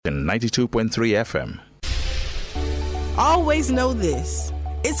92.3 FM. Always know this.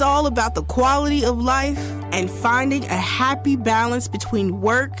 It's all about the quality of life and finding a happy balance between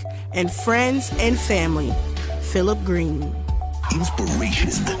work and friends and family. Philip Green. Inspiration.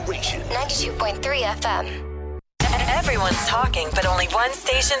 92.3 FM. Everyone's talking, but only one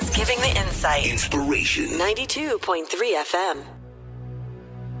station's giving the insight. Inspiration. 92.3 FM.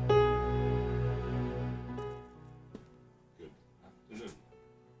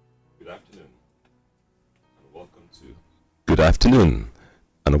 Good afternoon,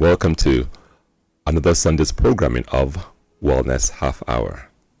 and welcome to another Sunday's programming of Wellness Half Hour.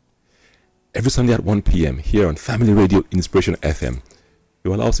 Every Sunday at 1 p.m. here on Family Radio Inspiration FM,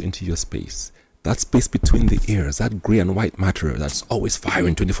 you allow us into your space. That space between the ears, that grey and white matter that's always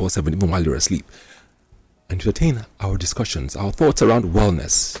firing 24/7 even while you're asleep. And to entertain our discussions, our thoughts around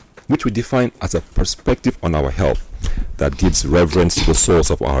wellness, which we define as a perspective on our health that gives reverence to the source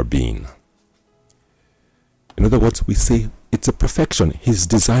of our being. In other words, we say it's a perfection. His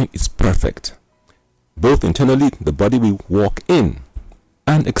design is perfect. Both internally, the body we walk in,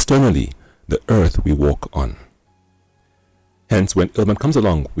 and externally, the earth we walk on. Hence, when ailment comes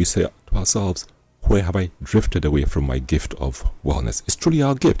along, we say to ourselves, where have I drifted away from my gift of wellness? It's truly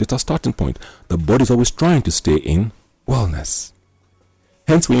our gift. It's our starting point. The body is always trying to stay in wellness.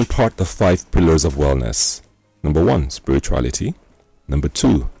 Hence, we impart the 5 pillars of wellness. Number 1, spirituality. Number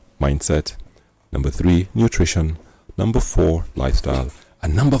 2, mindset. Number 3, nutrition. Number 4, lifestyle.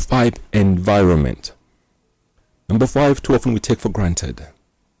 And number 5, environment. Number 5, too often we take for granted.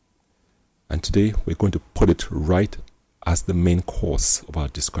 And today, we're going to put it right as the main course of our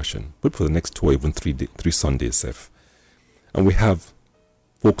discussion, but for the next 2 or even 3 Sundays. And we have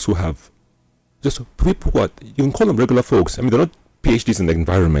folks who have just people who are, you can call them regular folks. I mean, they're not PhDs in the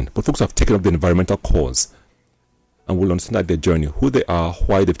environment, but folks who have taken up the environmental cause. And we'll understand their journey, who they are,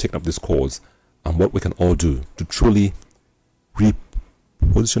 why they've taken up this cause, and what we can all do to truly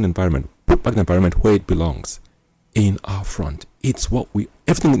reposition the environment, put back the environment where it belongs, in our front. It's what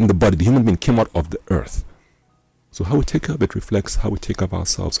everything in the body, the human being came out of the earth. So how we take care of it reflects how we take care of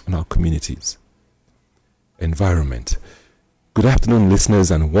ourselves and our communities. Environment. Good afternoon, listeners,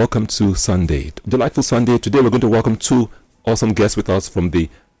 and welcome to Sunday. Delightful Sunday. Today we're going to welcome 2 awesome guests with us from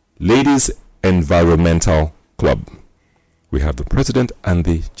the Ladies Environmental Club. We have the President and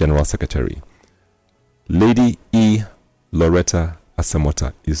the General Secretary. Lady E. Lauretta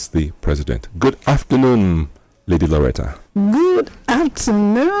Asamota is the President. Good afternoon, Lady Lauretta. Good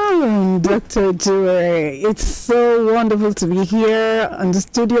afternoon, Dr. Ijewere. It's so wonderful to be here on the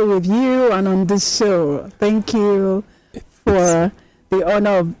studio with you and on this show. Thank you for the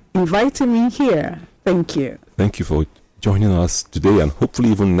honor of inviting me here. Thank you. Thank you for joining us today and hopefully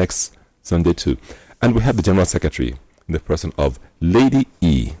even next Sunday too. And we have the General Secretary in the person of Lady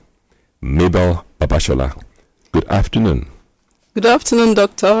E. Mabel Babashola. Good afternoon. Good afternoon,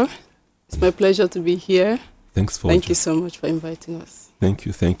 Doctor. It's my pleasure to be here. Thank you so much for inviting us. Thank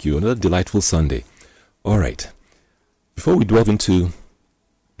you. Another delightful Sunday. All right. Before we delve into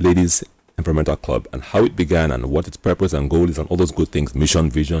Ladies Environmental Club and how it began and what its purpose and goal is and all those good things,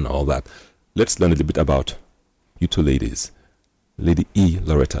 mission, vision, all that, let's learn a little bit about you 2 ladies. Lady E.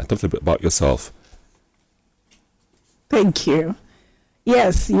 Lauretta, tell us a bit about yourself. Thank you.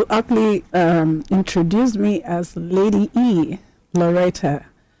 Yes, you actually introduced me as Lady E. Lauretta.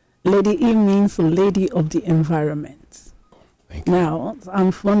 Lady E means Lady of the Environment. Thank you. Now,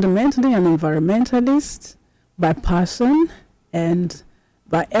 I'm fundamentally an environmentalist by passion and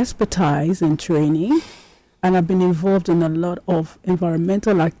by expertise and training, and I've been involved in a lot of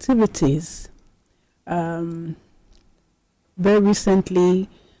environmental activities. Very recently,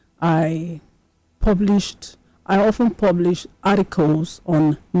 I often publish articles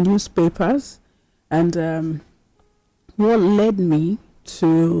on newspapers, and what led me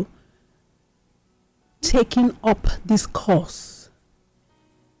to taking up this course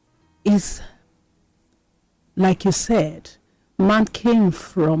is, like you said, man came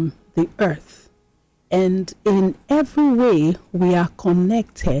from the earth, and in every way we are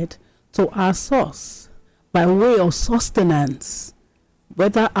connected to our source by way of sustenance,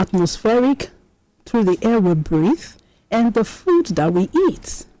 whether atmospheric, through the air we breathe, and the food that we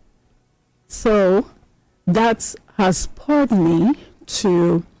eat. So that has spurred me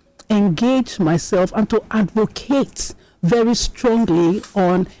to engage myself and to advocate very strongly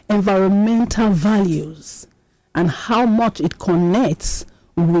on environmental values and how much it connects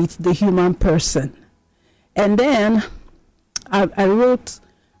with the human person. And then I wrote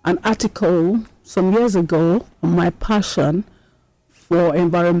an article some years ago on my passion for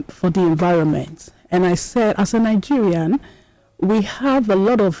the environment. And I said, as a Nigerian, we have a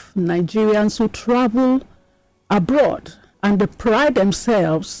lot of Nigerians who travel abroad, and they pride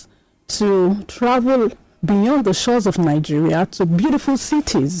themselves to travel beyond the shores of Nigeria to beautiful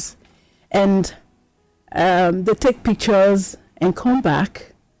cities, and they take pictures and come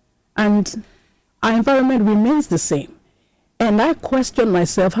back, and our environment remains the same. And I question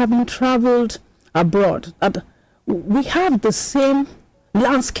myself, having traveled abroad, that we have the same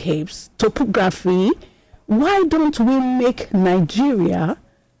landscapes, topography. Why don't we make Nigeria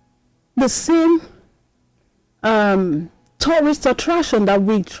the same tourist attraction that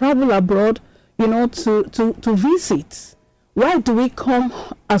we travel abroad, to visit? Why do we come,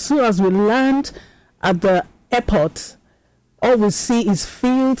 as soon as we land at the airport, all we see is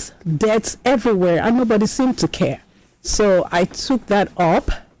fields, deaths everywhere, and nobody seemed to care? So I took that up,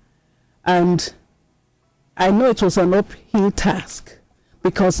 and I know it was an uphill task,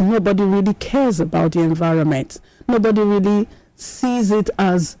 because nobody really cares about the environment. Nobody really sees it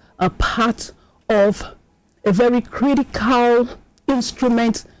as a part of a very critical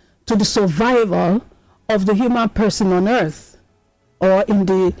instrument to the survival of the human person on Earth, or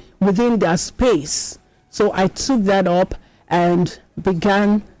within their space. So I took that up and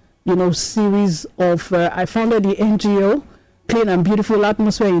began, series of, I founded the NGO, Clean and Beautiful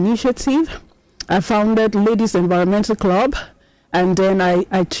Atmosphere Initiative. I founded Ladies Environmental Club, and then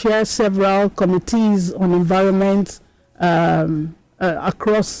I chair several committees on environment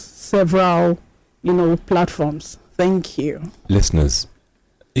across several, platforms. Thank you. Listeners,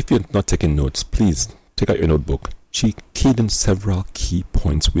 if you're not taking notes, please take out your notebook. She keyed in several key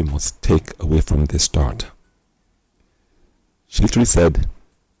points we must take away from this start. She literally said,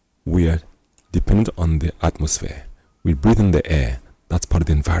 we are dependent on the atmosphere. We breathe in the air. That's part of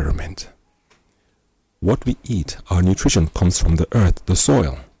the environment. What we eat, our nutrition comes from the earth, the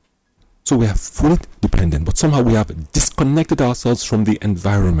soil. So we are fully dependent, but somehow we have disconnected ourselves from the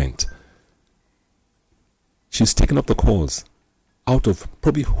environment. She's taken up the cause out of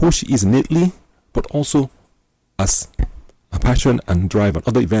probably who she is innately, but also as a passion and drive and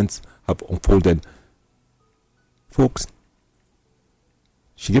other events have unfolded. Folks,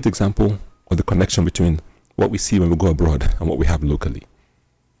 she gave the example of the connection between what we see when we go abroad and what we have locally.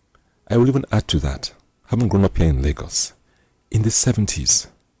 I will even add to that, having grown up here in Lagos, in the 70s,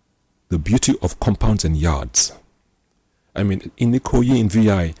 the beauty of compounds and yards. I mean, in Ikoyi, in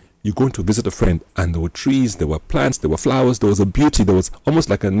VI, you go to visit a friend and there were trees, there were plants, there were flowers, there was a beauty, there was almost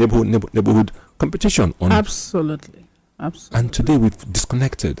like a neighborhood competition. Absolutely. And today we've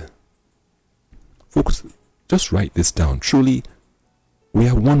disconnected. Folks, just write this down. Truly, we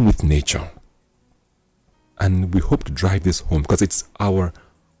are one with nature. And we hope to drive this home because it's our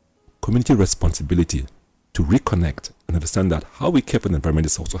community responsibility to reconnect and understand that how we care for the environment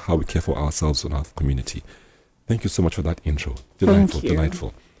is also how we care for ourselves and our community. Thank you so much for that intro.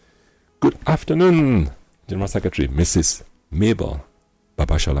 Delightful. Good afternoon, General Secretary, Mrs. Mabel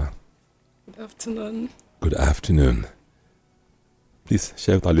Babashola. Good afternoon. Good afternoon. Please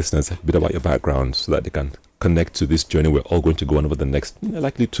share with our listeners a bit about your background so that they can connect to this journey we're all going to go on over the next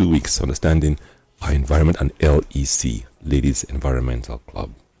likely 2 weeks, understanding our environment and LEC, Ladies Environmental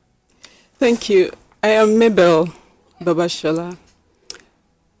Club. Thank you. I am Mabel Babashola.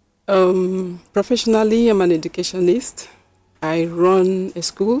 Professionally, I'm an educationist. I run a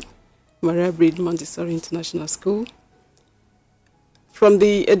school, Maria Breed Montessori International School. From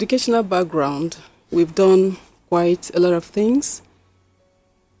the educational background, we've done quite a lot of things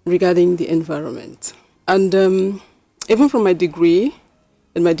regarding the environment. And even from my degree,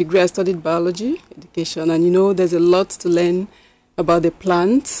 I studied biology, education, and there's a lot to learn about the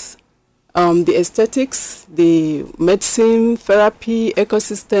plants, the aesthetics, the medicine, therapy,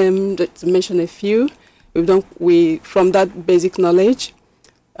 ecosystem, to mention a few. From that basic knowledge,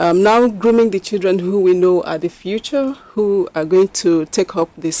 now grooming the children who we know are the future, who are going to take up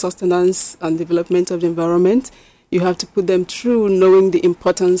the sustenance and development of the environment. You have to put them through knowing the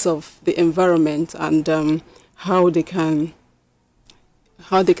importance of the environment and how they can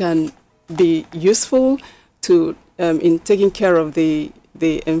be useful to in taking care of the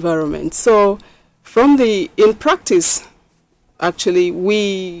environment. So in practice, actually,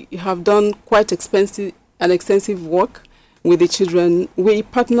 we have done quite extensive work with the children. We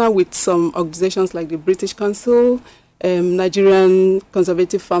partner with some organizations like the British Council, Nigerian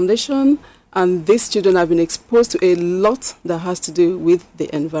Conservative Foundation, and these children have been exposed to a lot that has to do with the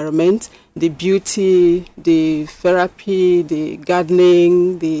environment, the beauty, the therapy, the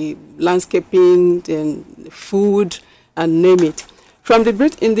gardening, the landscaping, the food, and name it.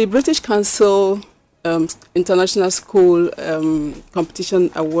 In the British Council International School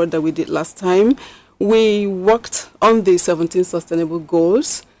Competition Award that we did last time, we worked on the 17 sustainable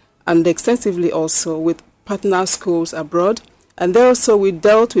goals and extensively also with partner schools abroad. And there also we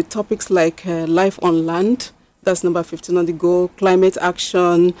dealt with topics like life on land, that's number 15 on the goal, climate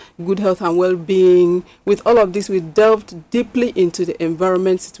action, good health and well-being. With all of this, we delved deeply into the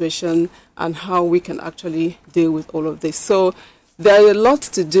environment situation and how we can actually deal with all of this. So there are a lot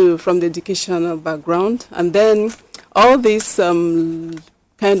to do from the educational background. And then all this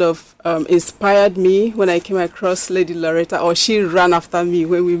kind of inspired me when I came across Lady Lauretta, or she ran after me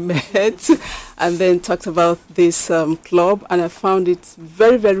when we met and then talked about this club. And I found it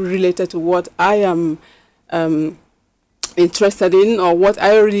very, very related to what I am interested in, or what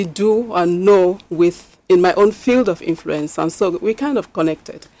I already do and know in my own field of influence. And so we kind of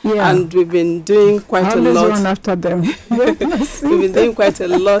connected. Yeah. And we've been doing quite a lot. Run after them. We've been doing quite a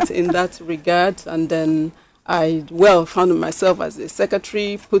lot in that regard. And then I found myself as a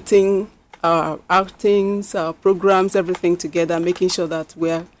secretary, putting our outings, our programs, everything together, making sure that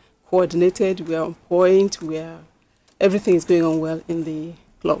we're coordinated, we're on point, everything is going on well in the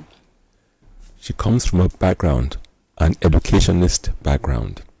club. She comes from a background, an educationist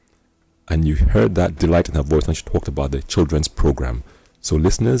background. And you heard that delight in her voice when she talked about the children's program. So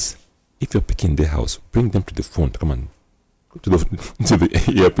listeners, if you're picking their house, bring them to the phone to come and to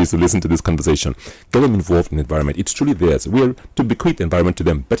the earpiece to listen to this conversation. Get them involved in the environment. It's truly theirs. We are to bequeath the environment to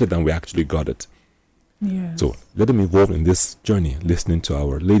them better than we actually got it. Yes. So let them involved in this journey, listening to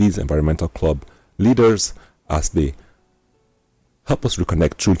our Ladies Environmental Club leaders as they help us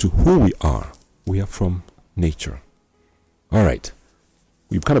reconnect true to who we are. We are from nature. All right.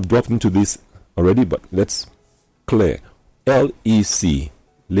 We've kind of dropped into this already, but let's clear. LEC,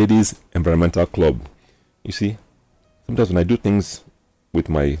 Ladies Environmental Club. You see, sometimes when I do things with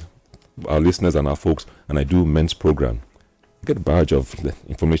our listeners and our folks, and I do men's program, I get a barrage of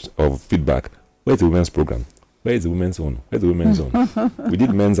information, of feedback. Where's the women's program? Where is the women's zone? Where's the women's zone? We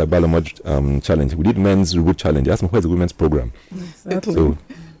did men's Abalamaj challenge. We did men's root challenge. Ask me, where's the women's program? Exactly. So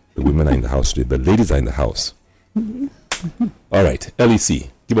the women are in the house today. The ladies are in the house. All right,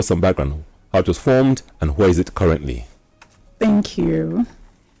 LEC, give us some background. How it was formed and where is it currently? Thank you.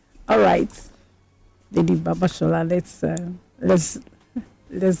 All right, Lady Babashola,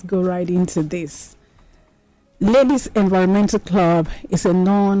 let's go right into this. Ladies Environmental Club is a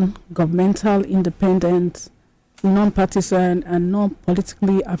non-governmental, independent, non-partisan, and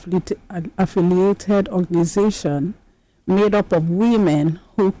non-politically affiliated organization made up of women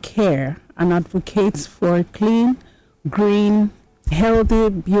who care and advocate for a clean, green, healthy,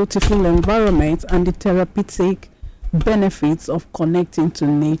 beautiful environment and the therapeutic benefits of connecting to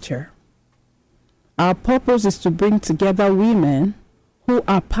nature. Our purpose is to bring together women who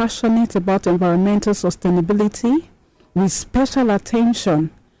are passionate about environmental sustainability with special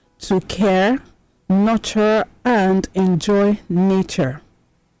attention to care, nurture, and enjoy nature.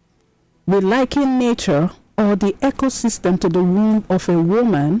 We liken nature or the ecosystem to the womb of a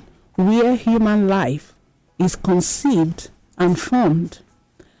woman where human life is conceived and formed,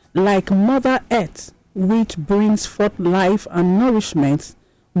 like Mother Earth, which brings forth life and nourishment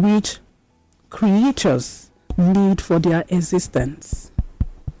which creatures need for their existence.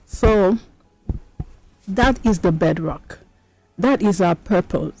 So that is the bedrock. That is our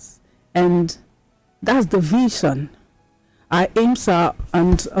purpose. And that's the vision. Our aims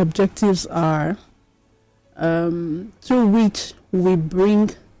and objectives are through which we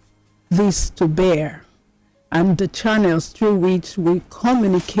bring this to bear, and the channels through which we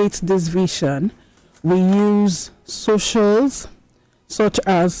communicate this vision. We use socials such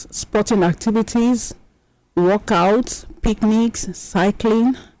as sporting activities, workouts, picnics,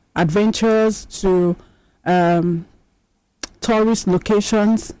 cycling, adventures to tourist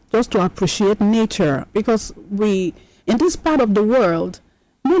locations, just to appreciate nature, because in this part of the world,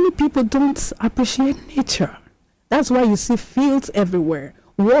 many people don't appreciate nature. That's why you see fields everywhere.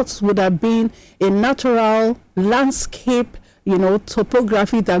 What would have been a natural landscape,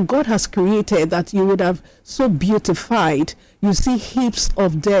 topography that God has created that you would have so beautified, you see heaps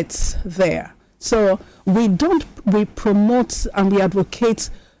of deaths there. So we promote and we advocate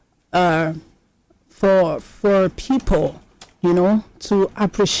for people, to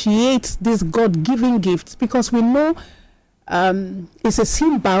appreciate this God-given gift, because we know it's a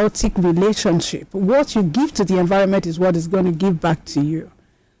symbiotic relationship. What you give to the environment is what is going to give back to you.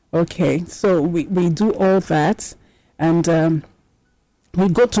 Okay, so we do all that, and we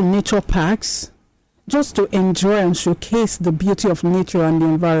go to nature parks just to enjoy and showcase the beauty of nature and the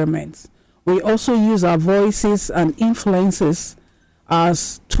environment. We also use our voices and influences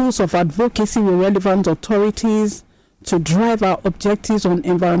as tools of advocacy with relevant authorities to drive our objectives on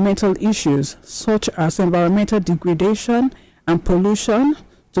environmental issues such as environmental degradation and pollution,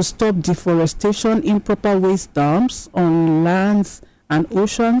 to stop deforestation, improper waste dumps on lands and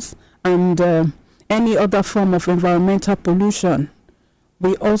oceans, and any other form of environmental pollution.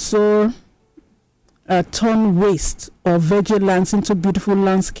 We also turn waste or veggie lands into beautiful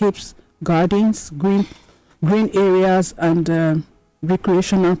landscapes, gardens, green areas, and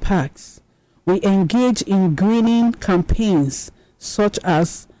recreational parks. We engage in greening campaigns such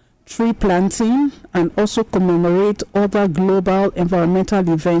as tree planting, and also commemorate other global environmental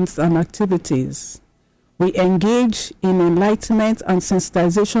events and activities. We engage in enlightenment and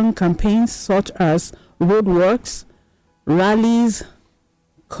sensitization campaigns such as roadworks, rallies,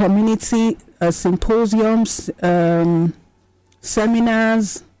 community symposiums,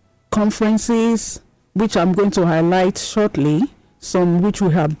 seminars, conferences, which I'm going to highlight shortly, some which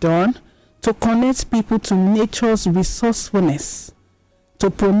we have done, to connect people to nature's resourcefulness, to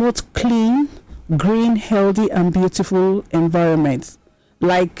promote clean, green, healthy, and beautiful environments.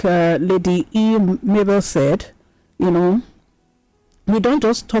 Like Lady Mabel said, we don't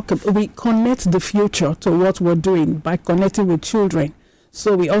just talk, we connect the future to what we're doing by connecting with children.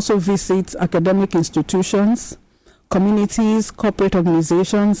 So we also visit academic institutions, communities, corporate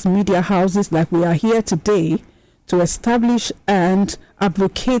organizations, media houses, like we are here today, to establish and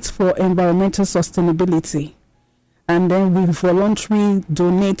advocate for environmental sustainability. And then we voluntarily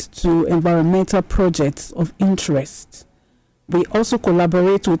donate to environmental projects of interest. We also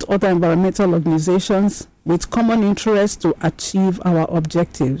collaborate with other environmental organizations with common interest to achieve our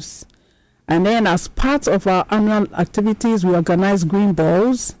objectives. And then as part of our annual activities, we organize green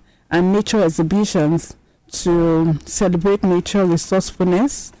balls and nature exhibitions to celebrate nature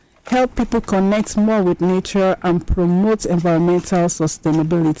resourcefulness, help people connect more with nature, and promote environmental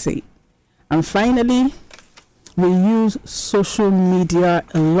sustainability. And finally, we use social media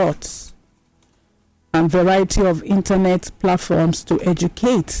a lot and variety of internet platforms to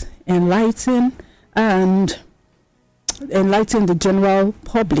educate, enlighten the general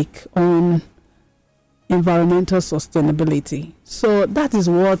public on environmental sustainability. So that is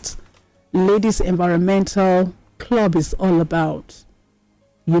what Ladies Environmental Club is all about.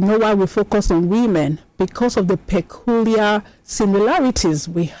 You know why we focus on women? Because of the peculiar similarities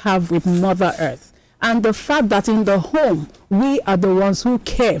we have with Mother Earth. And the fact that in the home, we are the ones who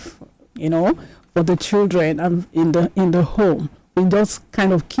care, for the children and in the home. We just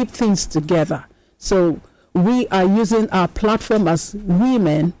kind of keep things together. So we are using our platform as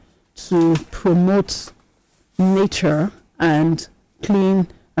women to promote nature and clean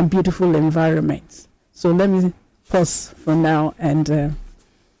and beautiful environments. So let me pause for now. And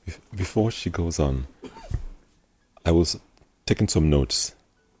before she goes on, I was taking some notes,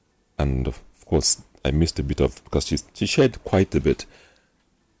 and of course I missed a bit of, because she shared quite a bit.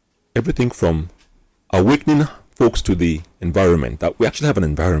 Everything from awakening folks to the environment, that we actually have an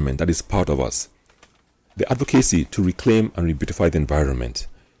environment that is part of us. The advocacy to reclaim and re-beautify the environment.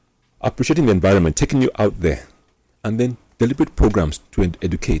 Appreciating the environment, taking you out there. And then deliberate programs to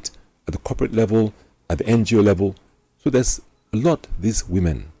educate at the corporate level, at the NGO level. So there's a lot these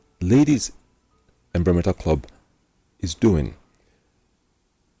women, Ladies Environmental Club, is doing.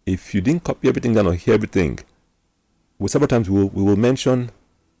 If you didn't copy everything down or hear everything, several times we will mention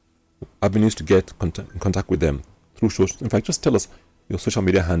avenues to get in contact with them through social. In fact, just tell us your social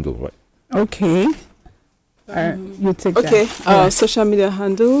media handle, right? Okay. You take that. Okay. Our social media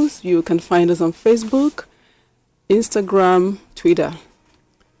handles, you can find us on Facebook, Instagram, Twitter.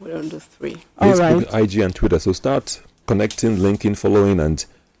 What are those three? Facebook, IG, and Twitter. So start connecting, linking, following, and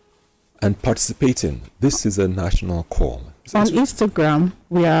participating. This is a national call. On Instagram,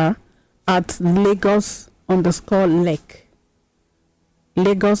 we are at Lagos_lek.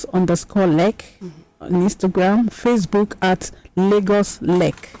 Lagos_lek on Instagram. Facebook at Lagos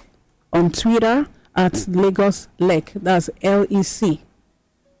Lek. On Twitter at Lagos Lek. That's LEC.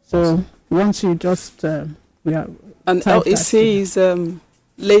 So once you just and LEC is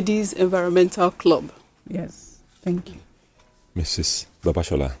Ladies Environmental Club. Yes, thank you. Mrs.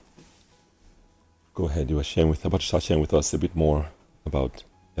 Babashola, go ahead. You were about to start sharing with us a bit more about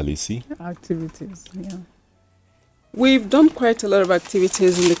LEC activities. Yeah, we've done quite a lot of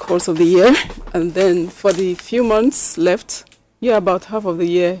activities in the course of the year, and then for the few months left, about half of the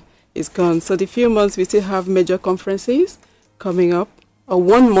year is gone. So the few months we still have major conferences coming up, or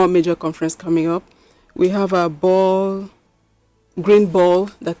one more major conference coming up. We have a green ball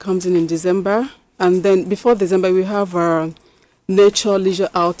that comes in December, and then before December we have our nature leisure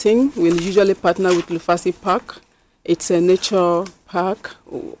outing. We usually partner with Lufasi Park. It's a nature park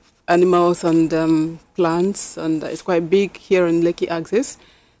animals and plants, and it's quite big here on Lekki Axis.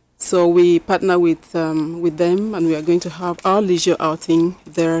 So we partner with them, and we are going to have our leisure outing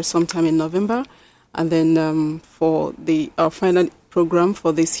there sometime in November. And then for our final program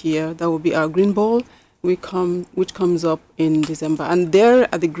for this year, that will be our Green Ball, which comes up in December. And there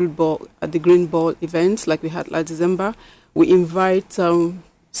at the Green Ball events, like we had last December, we invite some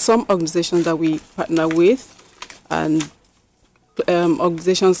organizations that we partner with, and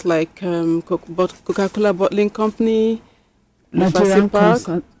organizations like Coca-Cola Bottling Company, Nigerian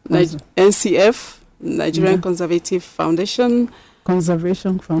NCF, Nigerian Conservation Foundation,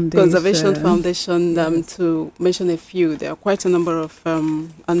 to mention a few. There are quite a number of,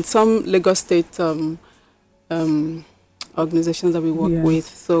 and some Lagos State organizations that we work with.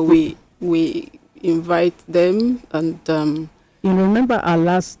 So we invite them, and you remember our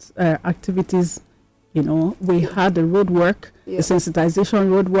last activities. We had the road work, the sensitization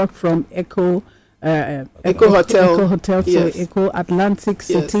road work from Echo Hotel to Echo Atlantic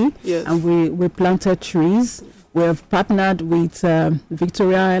City, and we planted trees. We have partnered with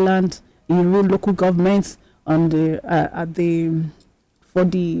Victoria Island, Iru local governments for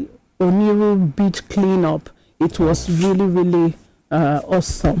the Oniru beach cleanup. It was really, really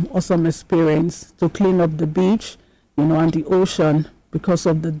awesome experience to clean up the beach, and the ocean because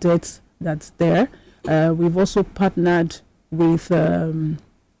of the dirt that's there. We've also partnered with,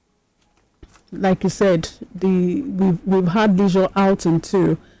 like you said, we've had leisure outing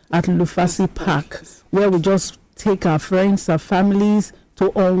too at Lufasi Park, where we just take our friends, our families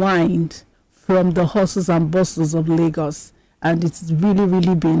to unwind from the hustles and bustles of Lagos. And it's really,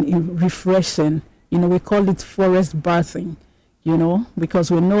 really been refreshing. We call it forest bathing, because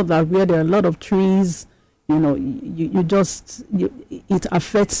we know that where there are a lot of trees, it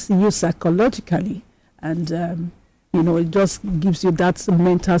affects you psychologically. And, it just gives you that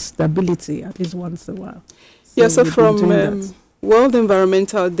mental stability at least once in a while. So from World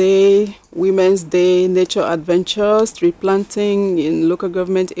Environmental Day, Women's Day, Nature Adventures, tree planting in local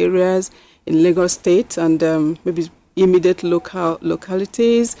government areas in Lagos State and maybe immediate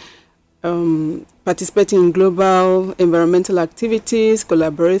localities, participating in global environmental activities,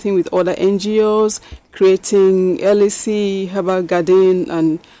 collaborating with other NGOs, creating LEC, herbal garden,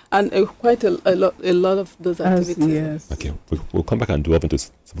 and quite a lot of those activities. Yes. Okay, we'll come back and delve into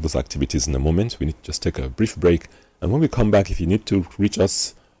some of those activities in a moment. We need to just take a brief break. And when we come back, if you need to reach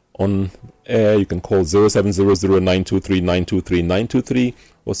us on air, you can call 0700-923-923-923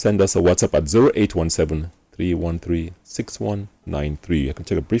 or send us a WhatsApp at 0817-313-6193. I can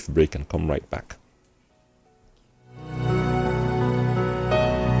take a brief break and come right back.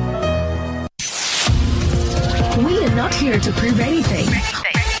 We are not here to prove anything.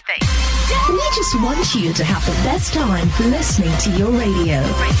 We just want you to have the best time listening to your radio.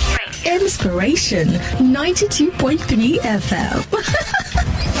 Inspiration 92.3 FM.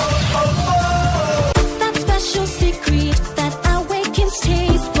 That special secret that awakens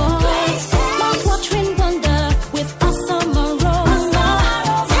taste buds. Mouth-watering wonder with awesome aroma.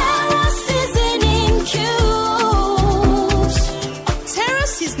 Terra seasoning cubes. Terra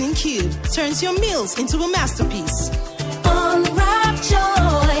Seasoning Cube turns your meals into a masterpiece. Unwrap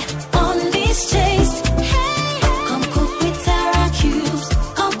joy, unleash taste. Hey, come cook with Terra cubes.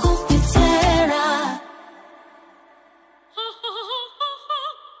 Come cook with Terra.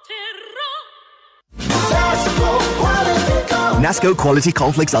 Nasco quality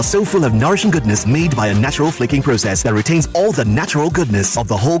cornflakes are so full of nourishing goodness made by a natural flaking process that retains all the natural goodness of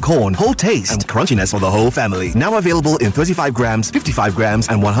the whole corn, whole taste, and crunchiness for the whole family. Now available in 35 grams, 55 grams,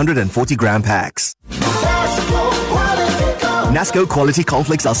 and 140 gram packs. Nasco quality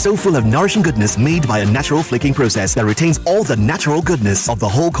cornflakes are so full of nourishing goodness made by a natural flaking process that retains all the natural goodness of the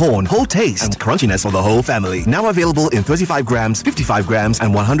whole corn, whole taste, and crunchiness for the whole family. Now available in 35 grams, 55 grams,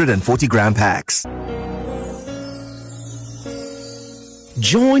 and 140 gram packs.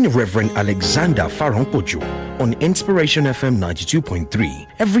 Join Reverend Alexander Farongpojo on Inspiration FM 92.3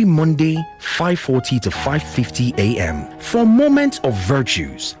 every Monday 5:40 to 5:50 a.m. for a moment of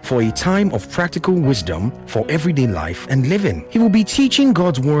virtues, for a time of practical wisdom for everyday life and living. He will be teaching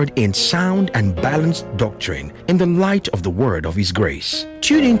God's word in sound and balanced doctrine in the light of the word of his grace.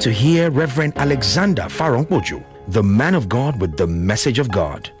 Tune in to hear Reverend Alexander Farongpojo, the man of God with the message of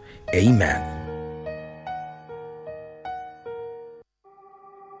God. Amen.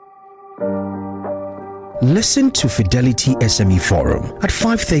 Listen to Fidelity SME Forum at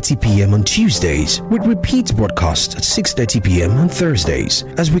 5:30 p.m. on Tuesdays with repeat broadcast at 6:30 p.m. on Thursdays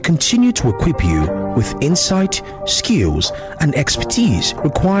as we continue to equip you with insight, skills, and expertise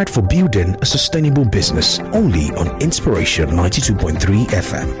required for building a sustainable business only on Inspiration 92.3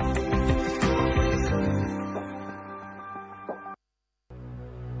 FM.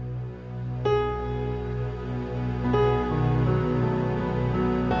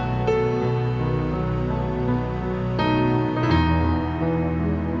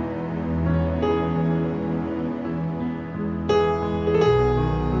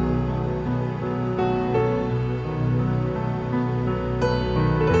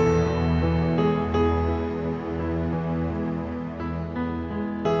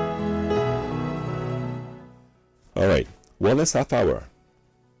 Wellness Half Hour,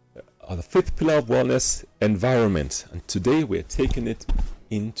 the fifth pillar of wellness, environment. And today we're taking it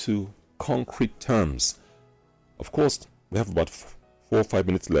into concrete terms. Of course, we have about 4 or 5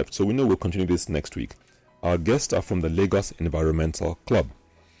 minutes left, so we know we'll continue this next week. Our guests are from the Lagos Environmental Club.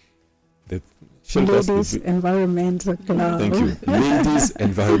 Ladies Environmental Club. Thank you. Ladies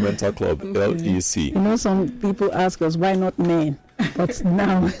Environmental Club, LEC. You know, some people ask us, why not men? But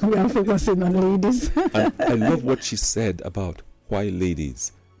now we are focusing on ladies. And I love what she said about why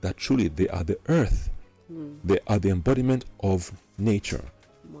ladies, that truly they are the earth. They are the embodiment of nature.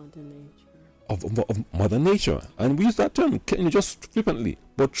 Mother Nature. Of Mother Nature. And we use that term just flippantly.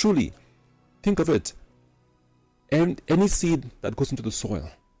 But truly, think of it. And any seed that goes into the soil,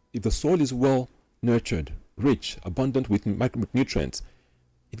 if the soil is well nurtured, rich, abundant with micronutrients,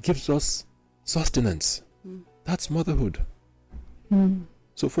 it gives us sustenance. That's motherhood.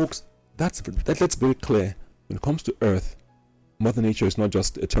 So folks, that's very clear. When it comes to earth, Mother Nature is not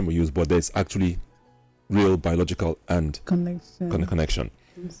just a term we use, but there's actually real biological and connection.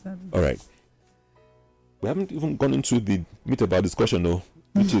 All right. We haven't even gone into the meat of our discussion, though,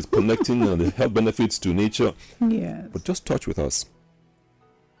 which is connecting the health benefits to nature. Yes. But just touch with us.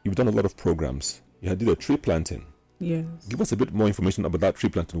 You've done a lot of programs. You did a tree planting. Yes. Give us a bit more information about that tree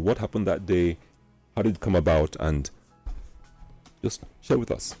planting. What happened that day? How did it come about? And just share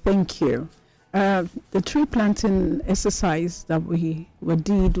with us. Thank you. The tree planting exercise that we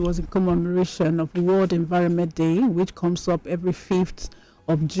did was in commemoration of World Environment Day, which comes up every 5th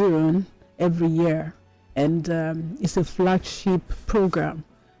of June every year. And it's a flagship program.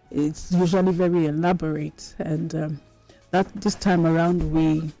 It's usually very elaborate. And this time around,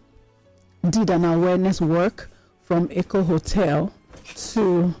 we did an awareness work from Eco Hotel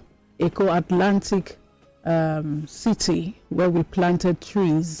to Eco Atlantic City, where we planted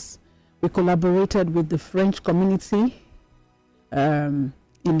trees. We collaborated with the French community in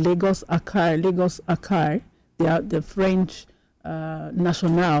Lagos, Accra. They are the French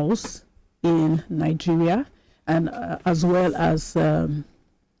nationals in Nigeria, and as well as the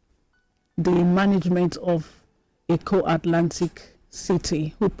management of Eco Atlantic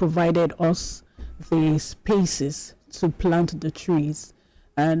City, who provided us the spaces to plant the trees.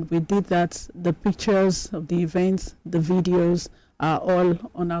 And we did that. The pictures of the events, the videos are all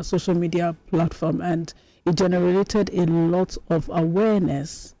on our social media platform, and it generated a lot of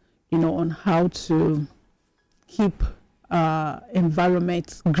awareness, on how to keep our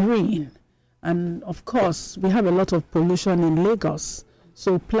environment green. And of course, we have a lot of pollution in Lagos,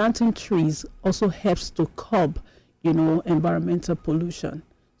 so planting trees also helps to curb, environmental pollution.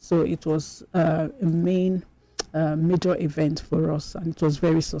 So it was a major event for us, and it was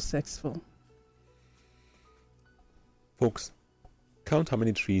very successful. Folks, count how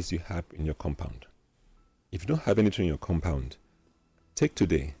many trees you have in your compound. If you don't have any tree in your compound, take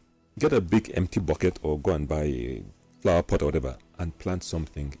today, get a big empty bucket or go and buy a flower pot or whatever and plant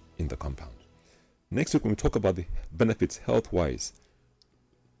something in the compound. Next week, when we talk about the benefits health-wise,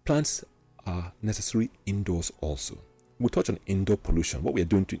 plants are necessary indoors also. We'll touch on indoor pollution, what we are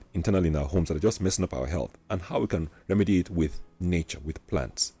doing internally in our homes that are just messing up our health, and how we can remedy it with nature, with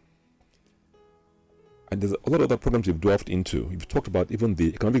plants. And there's a lot of other programs you've delved into. You've talked about even the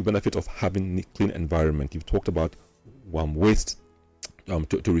economic benefit of having a clean environment. You've talked about waste to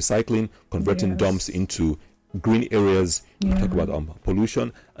recycling, converting dumps into green areas. You talk about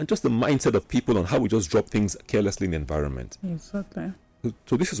pollution and just the mindset of people on how we just drop things carelessly in the environment. Exactly.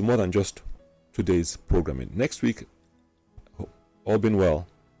 So this is more than just today's programming. Next week, all being well,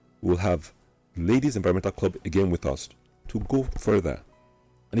 we'll have Ladies Environmental Club again with us to go further.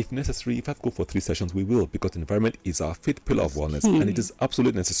 And if necessary, if I have to go for 3 sessions, we will, because the environment is our fifth pillar of wellness, and it is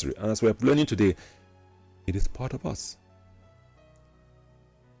absolutely necessary. And as we're learning today, it is part of us.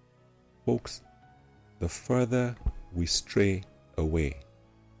 Folks, the further we stray away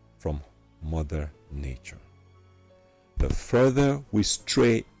from Mother Nature, the further we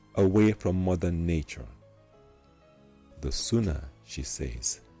stray away from Mother Nature, the sooner she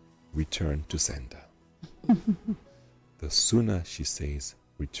says, return to sender. The sooner she says,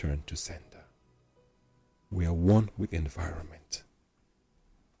 return to sender. We are one with the environment.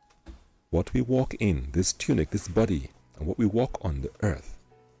 What we walk in, this tunic, this body, and what we walk on the earth,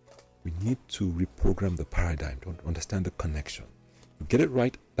 we need to reprogram the paradigm to understand the connection. We get it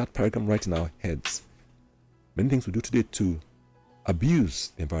right, that paradigm right in our heads. Many things we do today to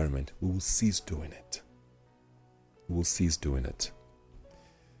abuse the environment, we will cease doing it. We will cease doing it.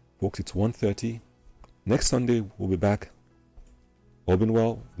 Folks, it's 1:30. Next Sunday, we'll be back. All been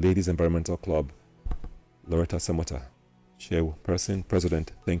well, Ladies Environmental Club, Lauretta Asamota. Chairperson,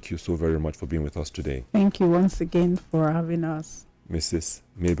 President, thank you so very much for being with us today. Thank you once again for having us. Mrs.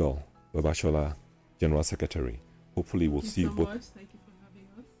 Mabel Babashola, General Secretary. Hopefully we'll see you both. Thank you for having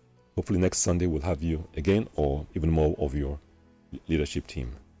us. Hopefully next Sunday we'll have you again or even more of your leadership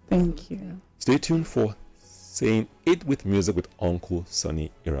team. Thank you. Stay tuned for Saying It with Music with Uncle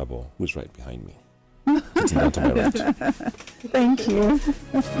Sonny Irabo, who's right behind me. Sitting down to my right. Thank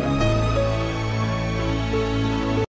you.